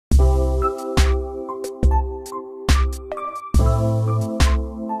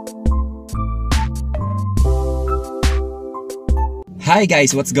Hi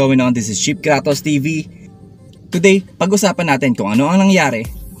guys, what's going on? This is Chip Kratos TV. Today, pag-usapan natin kung ano ang nangyari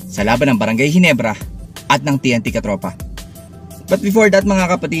sa laban ng Barangay Ginebra at ng TNT Katropa. But before that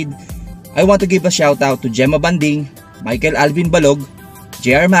mga kapatid, I want to give a shout out to Gemma Banding, Michael Alvin Balog,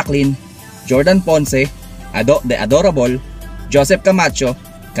 JR Macklin, Jordan Ponce, The Adorable, Joseph Camacho,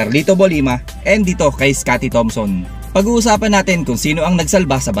 Carlito Bolima, and dito kay Scotty Thompson. Pag-uusapan natin kung sino ang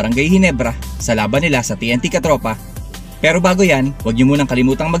nagsalba sa Barangay Ginebra sa laban nila sa TNT Katropa. Pero bago yan, huwag niyo munang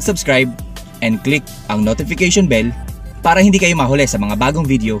kalimutang mag-subscribe and click ang notification bell para hindi kayo mahuli sa mga bagong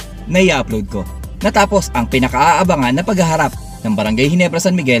video na i-upload ko. Natapos ang pinaka-aabangan na paghaharap ng Barangay Ginebra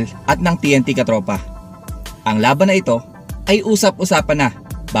San Miguel at ng TNT Katropa. Ang laban na ito ay usap-usapan na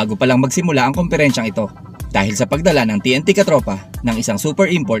bago pa lang magsimula ang komperensyang ito dahil sa pagdala ng TNT Katropa ng isang super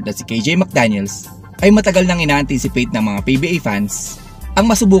import na si KJ McDaniels ay matagal nang ina-anticipate ng mga PBA fans ang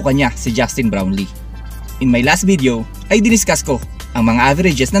masubukan niya si Justin Brownlee. In my last video ay diniscuss ko ang mga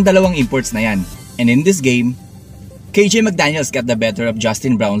averages ng dalawang imports na yan. And in this game, KJ McDaniels got the better of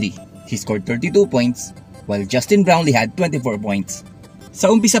Justin Brownlee. He scored 32 points while Justin Brownlee had 24 points.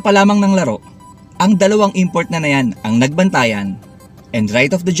 Sa umpisa pa lamang ng laro, ang dalawang import na yan ang nagbantayan and right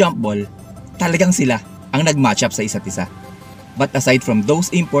off the jump ball, talagang sila ang nag-match up sa isa't isa. But aside from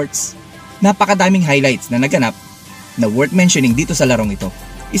those imports, napakadaming highlights na naganap na worth mentioning dito sa larong ito.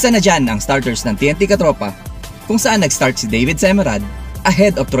 Isa na dyan ang starters ng TNT Katropa kung saan nag-start si David Semerad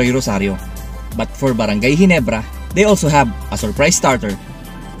ahead of Troy Rosario. But for Barangay Ginebra, they also have a surprise starter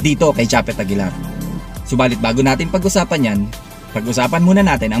dito kay Japeth Aguilar. Subalit bago natin pag-usapan yan, pag-usapan muna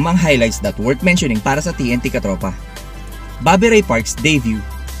natin ang mga highlights that worth mentioning para sa TNT Katropa. Bobby Ray Parks' debut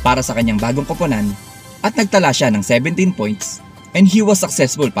para sa kanyang bagong koponan at nagtala siya ng 17 points and he was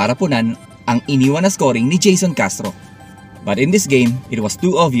successful para punan ang iniwan na scoring ni Jason Castro. But in this game, it was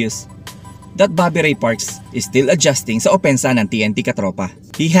too obvious that Bobby Ray Parks is still adjusting sa opensa ng TNT Katropa.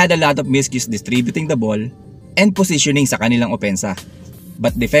 He had a lot of miscues distributing the ball and positioning sa kanilang opensa.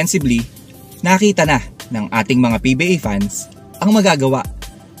 But defensively, nakita na ng ating mga PBA fans ang magagawa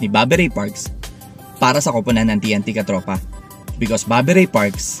ni Bobby Ray Parks para sa koponan ng TNT Katropa. Because Bobby Ray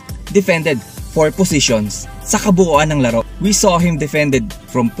Parks defended 4 positions sa kabuuan ng laro. We saw him defended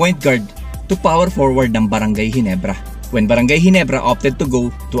from point guard to power forward ng Barangay Ginebra. When Barangay Ginebra opted to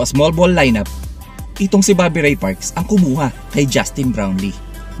go to a small ball lineup, itong si Bobby Ray Parks ang kumuha kay Justin Brownlee.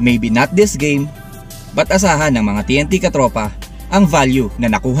 Maybe not this game, but asahan ng mga TNT Katropa ang value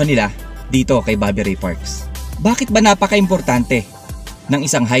na nakuha nila dito kay Bobby Ray Parks. Bakit ba napaka-importante ng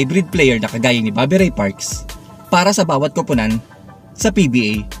isang hybrid player na kagaya ni Bobby Ray Parks para sa bawat koponan sa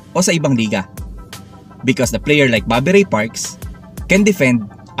PBA o sa ibang liga? Because the player like Bobby Ray Parks can defend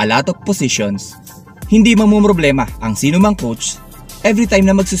a lot of positions. Hindi mamumroblema ang sinumang coach every time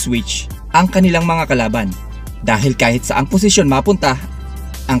na magsuswitch ang kanilang mga kalaban dahil kahit saang posisyon mapunta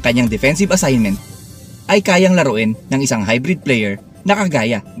ang kanyang defensive assignment ay kayang laruin ng isang hybrid player na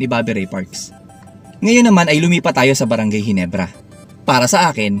kagaya ni Bobby Ray Parks. Ngayon naman ay lumipat tayo sa Barangay Ginebra. Para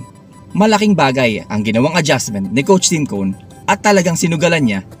sa akin, malaking bagay ang ginawang adjustment ni Coach Tim Cone at talagang sinugalan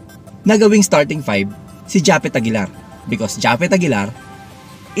niya na gawing starting 5 si Japeth Aguilar because Japeth Aguilar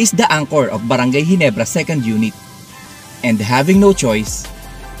is the anchor of Barangay Ginebra 2nd unit. And having no choice,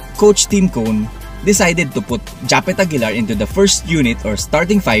 Coach Tim Cone decided to put Japeth Aguilar into the 1st unit or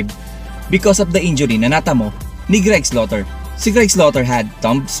starting 5 because of the injury na natamo ni Greg Slaughter. Si Greg Slaughter had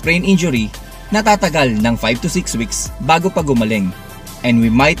thumb sprain injury na tatagal ng 5 to 6 weeks bago pa gumaling. And we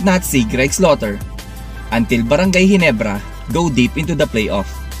might not see Greg Slaughter until Barangay Ginebra go deep into the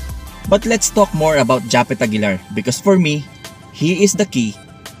playoff. But let's talk more about Japeth Aguilar because for me, he is the key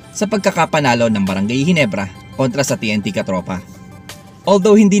sa pagkakapanalo ng Barangay Ginebra kontra sa TNT Katropa.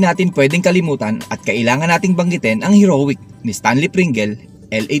 Although hindi natin pwedeng kalimutan at kailangan nating banggitin ang heroic ni Stanley Pringle,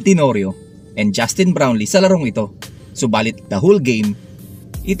 L.A. Tenorio, and Justin Brownlee sa larong ito. Subalit the whole game,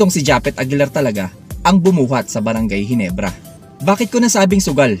 itong si Japeth Aguilar talaga ang bumuhat sa Barangay Ginebra. Bakit ko nasabing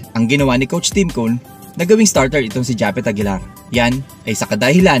sugal ang ginawa ni Coach Tim Cone na gawing starter itong si Japeth Aguilar? Yan ay sa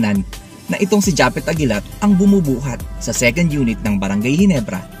kadahilanan na itong si Japeth Aguilar ang bumubuhat sa 2nd unit ng Barangay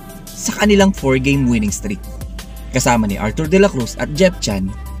Ginebra sa kanilang 4-game winning streak. Kasama ni Arthur De La Cruz at Jeff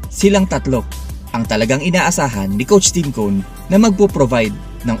Chan, silang tatlo ang talagang inaasahan ni Coach Tim Cone na magpo-provide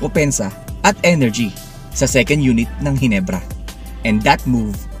ng opensa at energy sa 2nd unit ng Ginebra. And that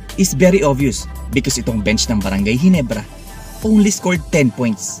move is very obvious because itong bench ng Barangay Ginebra only scored 10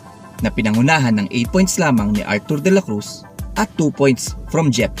 points na pinangunahan ng 8 points lamang ni Arthur De La Cruz at 2 points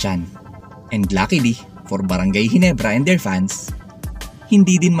from Jeff Chan. And luckily for Barangay Ginebra and their fans,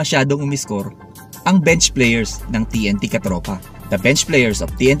 hindi din masyadong umiscore ang bench players ng TNT Katropa. The bench players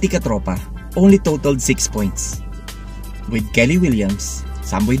of TNT Katropa only totaled 6 points. with Kelly Williams,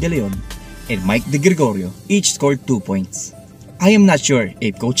 Samboy De Leon, and Mike De Gregorio each scored 2 points. I am not sure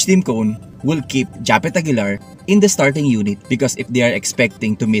if Coach Tim Cone will keep Japeth Aguilar in the starting unit because if they are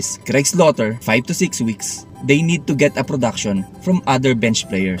expecting to miss Craig Slaughter 5 to 6 weeks, they need to get a production from other bench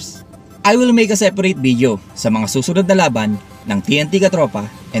players. I will make a separate video sa mga susunod na laban ng TNT Katropa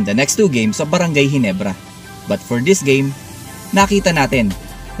and the next 2 games sa Barangay Ginebra. But for this game, nakita natin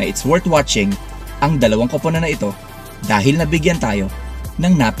na it's worth watching ang dalawang koponan na ito dahil nabigyan tayo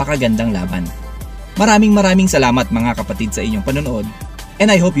ng napakagandang laban. Maraming salamat mga kapatid sa inyong panonood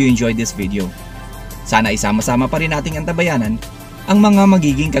and I hope you enjoyed this video. Sana isama-sama pa rin nating antabayanan ang mga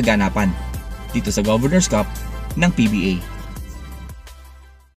magiging kaganapan dito sa Governor's Cup ng PBA.